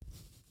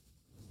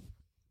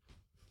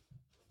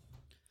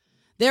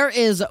There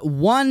is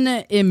one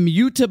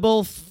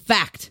immutable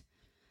fact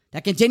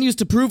that continues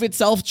to prove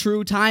itself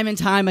true time and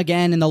time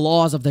again in the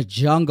laws of the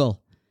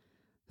jungle.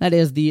 That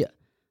is the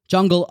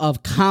jungle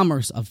of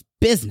commerce, of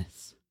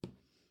business.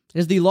 It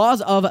is the laws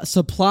of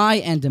supply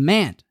and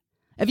demand.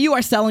 If you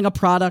are selling a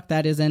product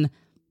that is in,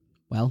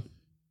 well,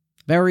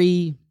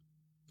 very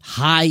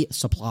high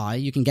supply,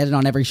 you can get it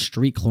on every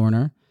street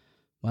corner,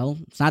 well,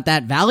 it's not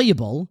that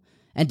valuable.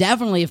 And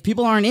definitely, if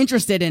people aren't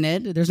interested in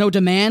it, there's no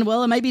demand,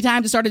 well, it may be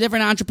time to start a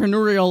different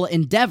entrepreneurial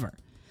endeavor.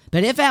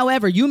 But if,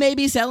 however, you may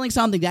be selling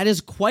something that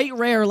is quite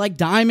rare, like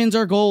diamonds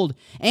or gold,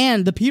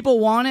 and the people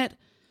want it,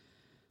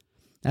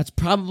 that's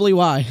probably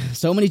why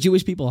so many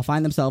Jewish people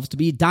find themselves to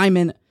be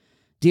diamond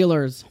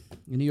dealers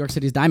in New York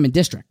City's Diamond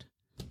District.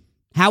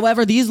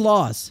 However, these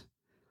laws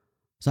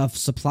of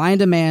supply and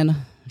demand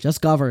just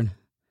govern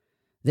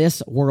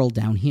this world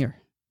down here.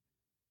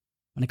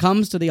 When it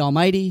comes to the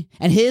Almighty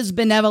and His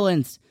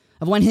benevolence,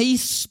 of when He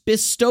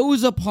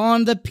bestows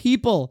upon the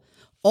people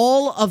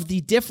all of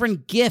the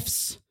different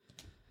gifts,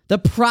 the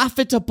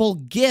profitable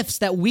gifts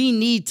that we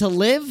need to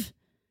live,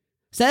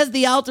 says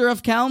the Alter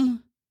of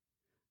Kelm,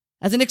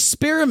 as an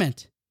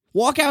experiment.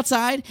 Walk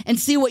outside and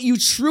see what you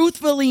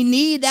truthfully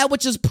need, that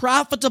which is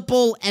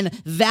profitable and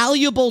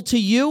valuable to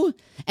you,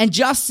 and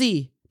just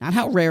see, not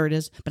how rare it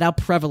is, but how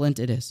prevalent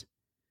it is.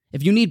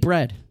 If you need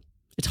bread,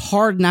 it's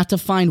hard not to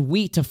find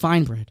wheat to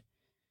find bread.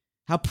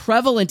 How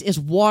prevalent is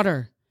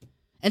water?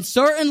 And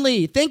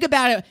certainly, think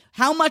about it,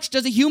 how much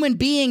does a human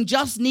being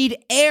just need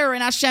air,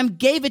 and Hashem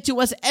gave it to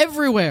us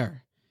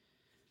everywhere?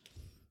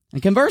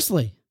 And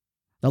conversely,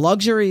 the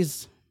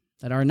luxuries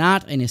that are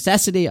not a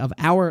necessity of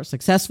our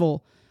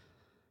successful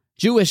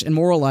Jewish and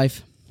moral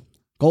life,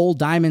 gold,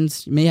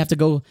 diamonds, you may have to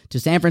go to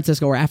San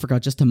Francisco or Africa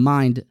just to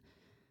mind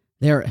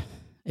their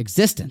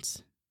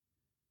existence.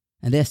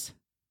 And this,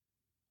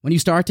 when you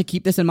start to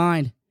keep this in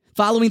mind,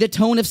 following the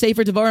tone of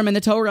Sefer Devarim and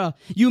the Torah,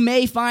 you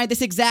may find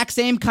this exact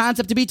same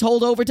concept to be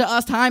told over to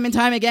us time and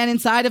time again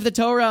inside of the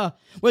Torah,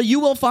 where you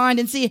will find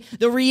and see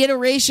the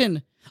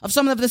reiteration of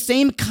some of the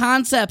same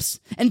concepts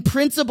and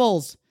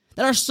principles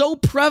that are so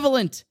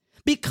prevalent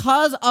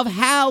because of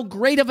how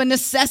great of a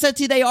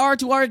necessity they are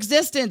to our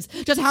existence.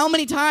 Just how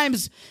many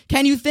times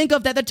can you think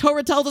of that the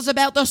Torah tells us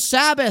about the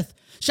Sabbath,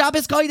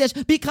 Shabbos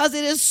Kodesh, because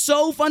it is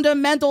so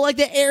fundamental, like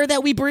the air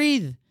that we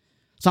breathe.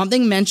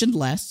 Something mentioned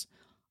less,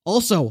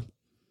 also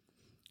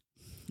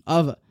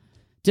of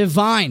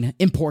divine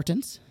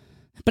importance,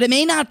 but it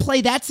may not play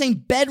that same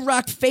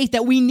bedrock faith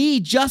that we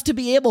need just to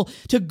be able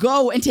to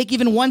go and take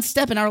even one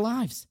step in our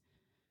lives.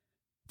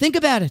 Think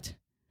about it.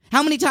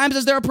 How many times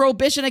is there a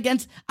prohibition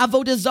against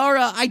avodah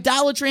zarah,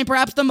 idolatry, and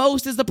perhaps the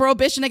most is the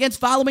prohibition against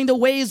following the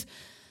ways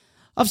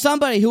of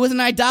somebody who is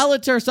an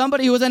idolater,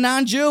 somebody who is a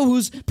non-Jew,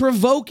 who's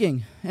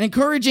provoking and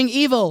encouraging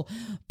evil.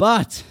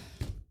 But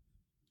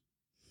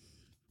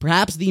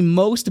perhaps the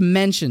most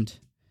mentioned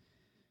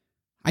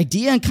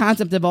idea and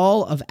concept of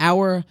all of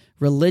our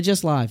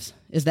religious lives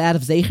is that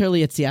of Zecher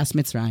Yetzias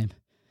Mitzrayim.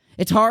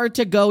 It's hard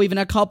to go even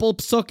a couple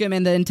psukim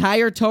in the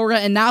entire Torah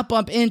and not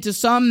bump into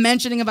some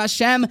mentioning of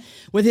Hashem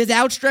with His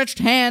outstretched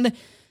hand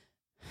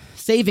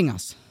saving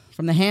us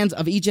from the hands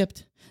of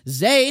Egypt.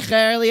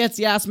 Zecher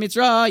Yetzias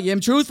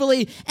Mitzrayim.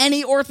 Truthfully,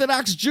 any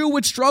Orthodox Jew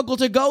would struggle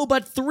to go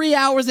but 3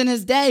 hours in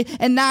his day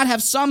and not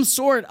have some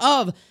sort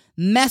of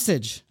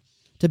message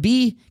to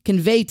be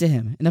conveyed to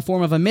him in the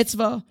form of a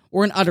mitzvah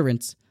or an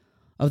utterance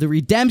of the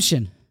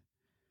redemption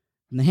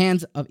from the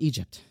hands of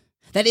Egypt.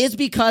 That is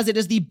because it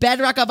is the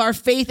bedrock of our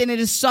faith, and it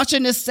is such a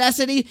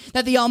necessity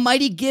that the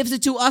Almighty gives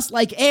it to us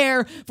like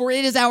air, for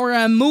it is our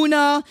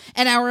emunah,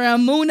 and our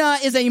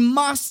emunah is a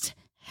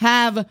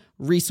must-have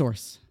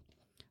resource.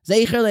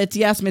 Zecher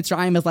Yetzias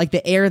Mitzrayim is like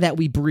the air that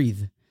we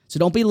breathe. So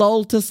don't be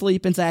lulled to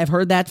sleep and say, I've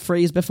heard that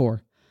phrase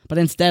before, but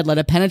instead let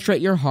it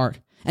penetrate your heart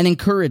and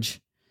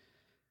encourage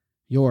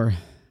your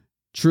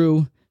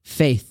true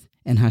faith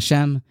in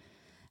Hashem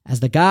as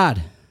the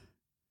God,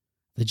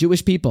 the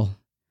Jewish people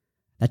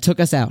that took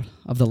us out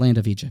of the land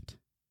of Egypt.